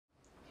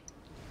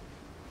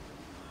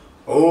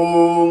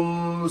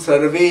Om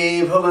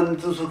Sarve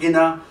Bhavantu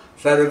Sukhina,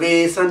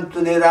 Sarve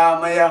Santu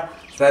Niramaya,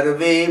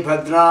 Sarve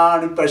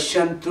Bhadrani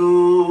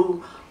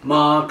Pashyantu,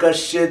 Ma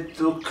Kasyat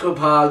Dukha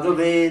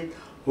Bhagavet.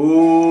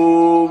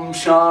 Om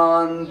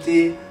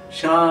Shanti,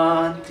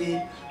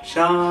 Shanti,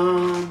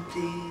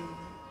 Shanti.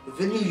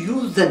 When you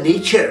use the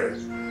nature,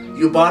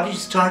 your body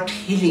starts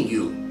healing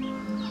you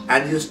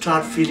and you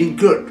start feeling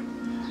good.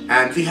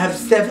 And we have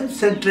 7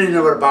 centers in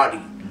our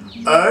body: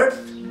 earth,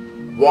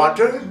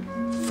 water,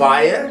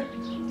 fire,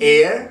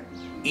 air,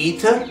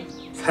 ether,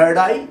 third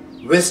eye,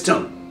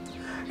 wisdom.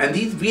 And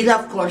these wheels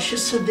of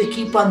consciousness, they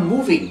keep on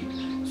moving.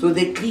 So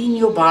they clean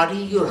your body,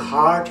 your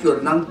heart,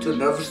 your lungs, your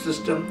nervous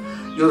system,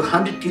 your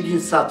 100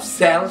 trillions of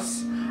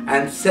cells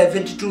and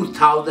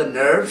 72,000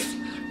 nerves.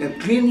 Then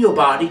clean your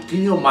body,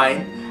 clean your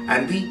mind,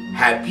 and be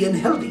happy and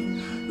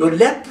healthy. Your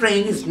left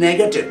brain is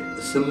negative,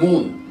 it's the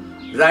moon.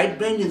 Right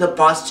brain is the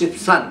positive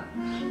sun.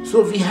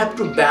 So we have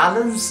to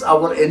balance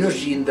our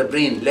energy in the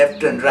brain,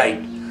 left and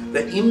right.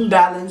 The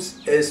imbalance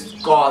is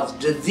caused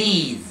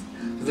disease.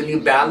 When you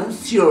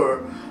balance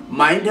your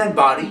mind and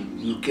body,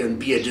 you can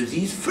be a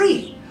disease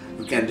free.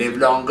 You can live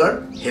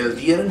longer,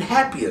 healthier and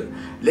happier.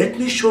 Let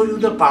me show you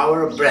the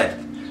power of breath.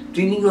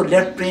 Cleaning your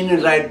left brain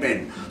and right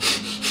brain.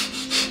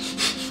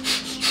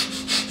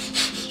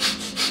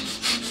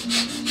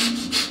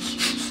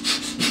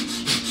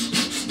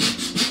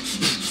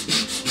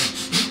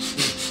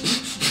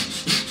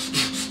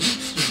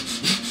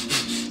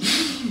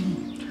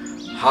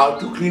 How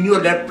to clean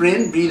your left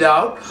brain? Breathe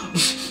out.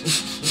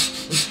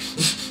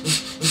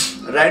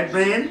 Right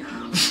brain.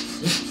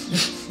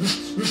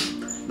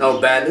 Now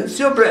balance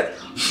your breath.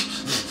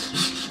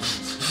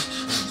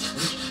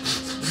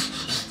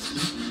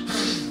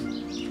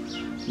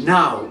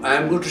 Now I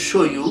am going to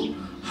show you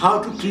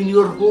how to clean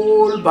your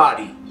whole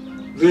body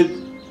with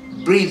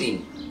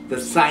breathing, the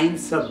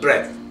science of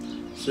breath.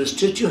 So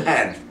stretch your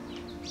hand.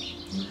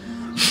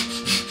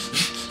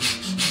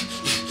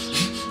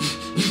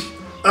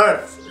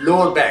 Earth,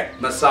 lower back,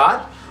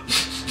 massage.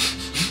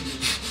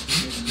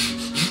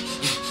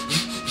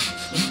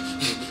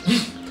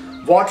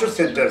 Water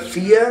center,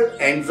 fear,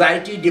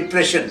 anxiety,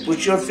 depression.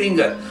 Push your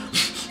finger.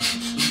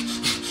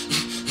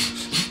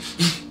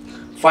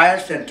 Fire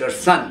center,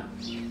 sun.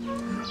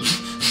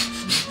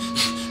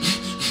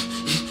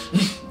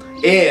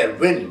 Air,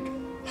 wind,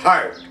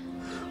 heart.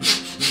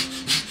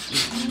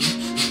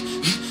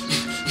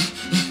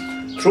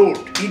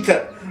 Throat,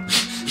 ether.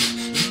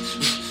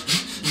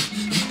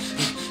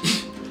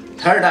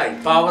 Third eye,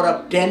 power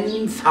of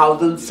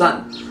 10,000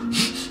 sun.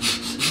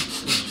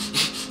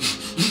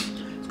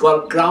 It's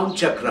called crown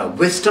chakra,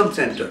 wisdom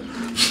center.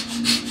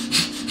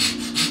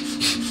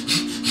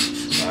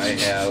 I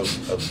have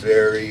a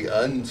very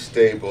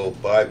unstable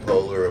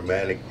bipolar or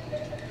manic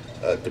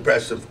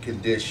depressive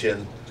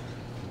condition,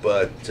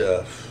 but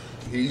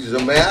he's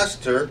a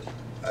master,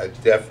 a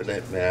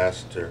definite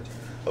master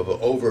of an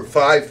over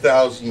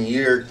 5,000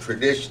 year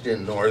tradition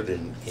in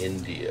northern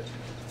India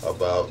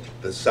about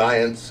the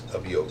science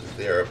of yoga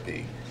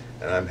therapy.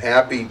 And I'm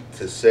happy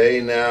to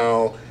say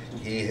now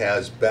he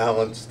has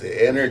balanced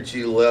the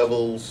energy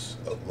levels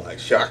of my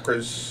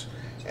chakras,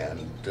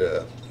 and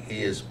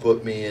he has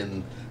put me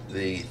in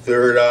the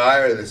third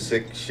eye, or the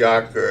sixth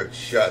chakra,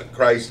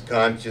 Christ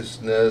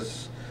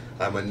consciousness.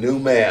 I'm a new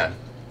man,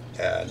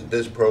 and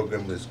this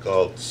program is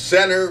called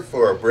Center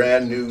for a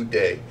Brand New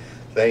Day.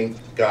 Thank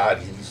God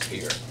he's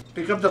here.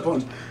 Pick up the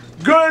phone.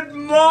 Good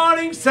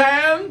morning,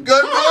 Sam.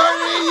 Good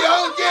morning,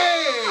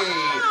 Yogi.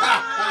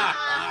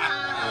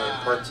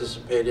 I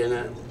participate in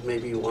it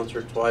maybe once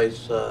or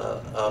twice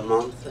a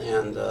month,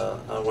 and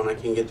when I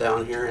can get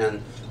down here,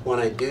 and when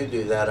I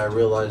do that, I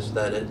realize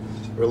that it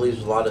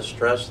relieves a lot of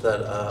stress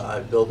that I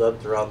build up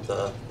throughout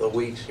the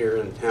weeks here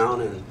in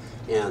town,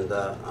 and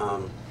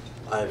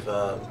I've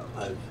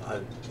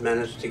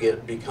managed to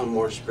become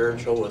more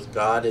spiritual with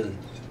God, and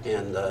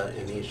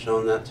He's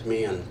shown that to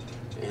me, and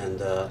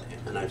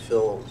I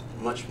feel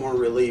much more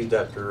relieved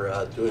after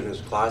doing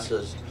his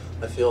classes.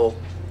 I feel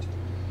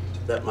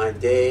that my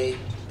day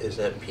is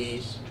at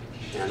peace,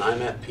 and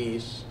I'm at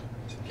peace,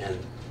 and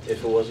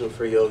if it wasn't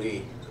for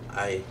Yogi,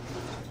 I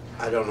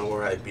don't know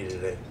where I'd be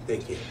today.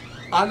 Thank you.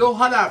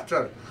 Aloha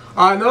laughter.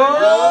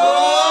 Aloha.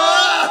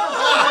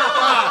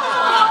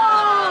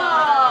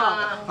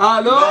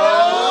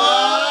 Aloha.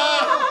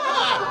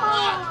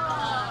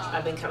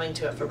 I've been coming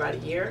to it for about a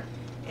year,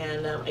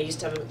 and I used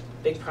to have a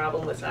big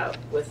problem with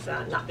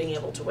not being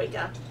able to wake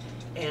up.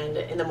 And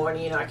in the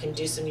morning, I can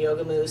do some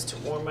yoga moves to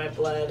warm my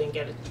blood and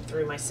get it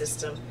through my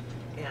system,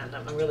 and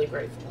I'm really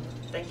grateful.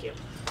 Thank you.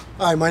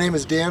 Hi, my name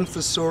is Dan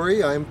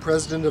Fasori. I'm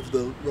president of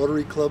the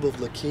Rotary Club of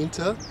La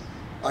Quinta.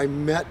 I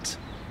met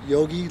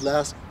Yogi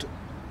last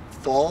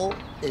fall,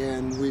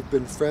 and we've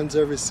been friends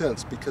ever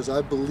since because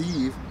I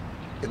believe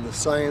in the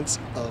science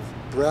of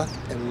breath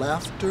and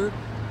laughter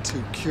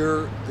to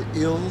cure the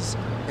ills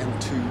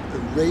and to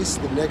erase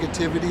the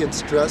negativity and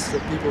stress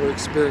that people are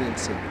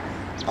experiencing.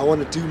 I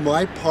want to do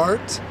my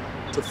part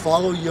to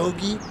follow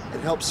Yogi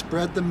and help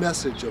spread the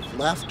message of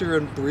laughter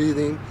and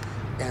breathing,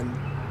 and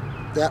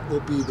that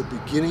will be the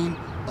beginning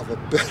of a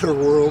better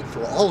world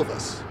for all of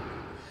us.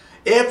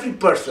 Every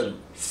person,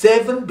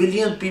 7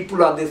 billion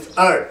people on this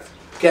earth,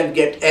 can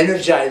get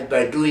energized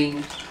by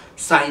doing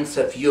science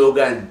of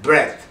yoga and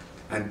breath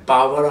and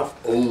power of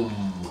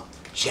Om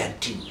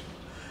chanting.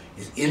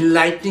 Is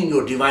enlightening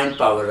your divine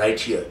power right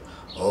here.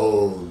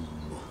 Om,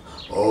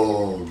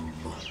 Om.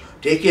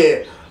 Take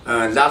a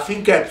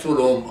laughing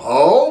capsule.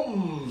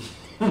 Om,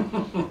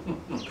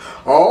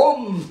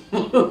 Om.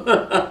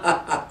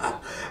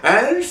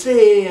 And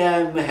say,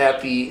 I'm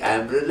happy,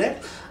 I'm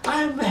relaxed.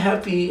 I'm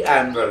happy,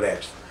 I'm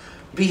relaxed.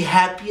 Be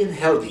happy and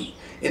healthy.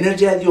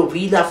 Energize your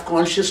wheel of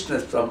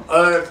consciousness from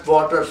earth,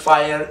 water,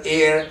 fire,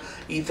 air,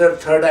 ether,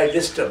 third eye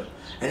wisdom,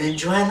 and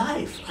enjoy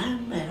life.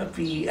 I'm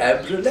happy,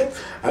 I'm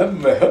relaxed.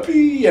 I'm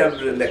happy, I'm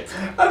relaxed.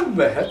 I'm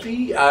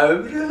happy,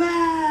 I'm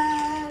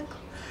relaxed.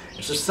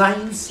 It's a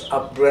science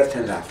of breath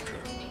and laughter.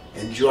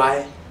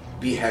 Enjoy,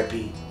 be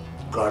happy.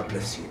 God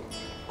bless you.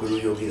 Guru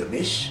Yogi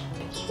Ramesh,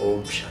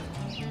 Om Shanti.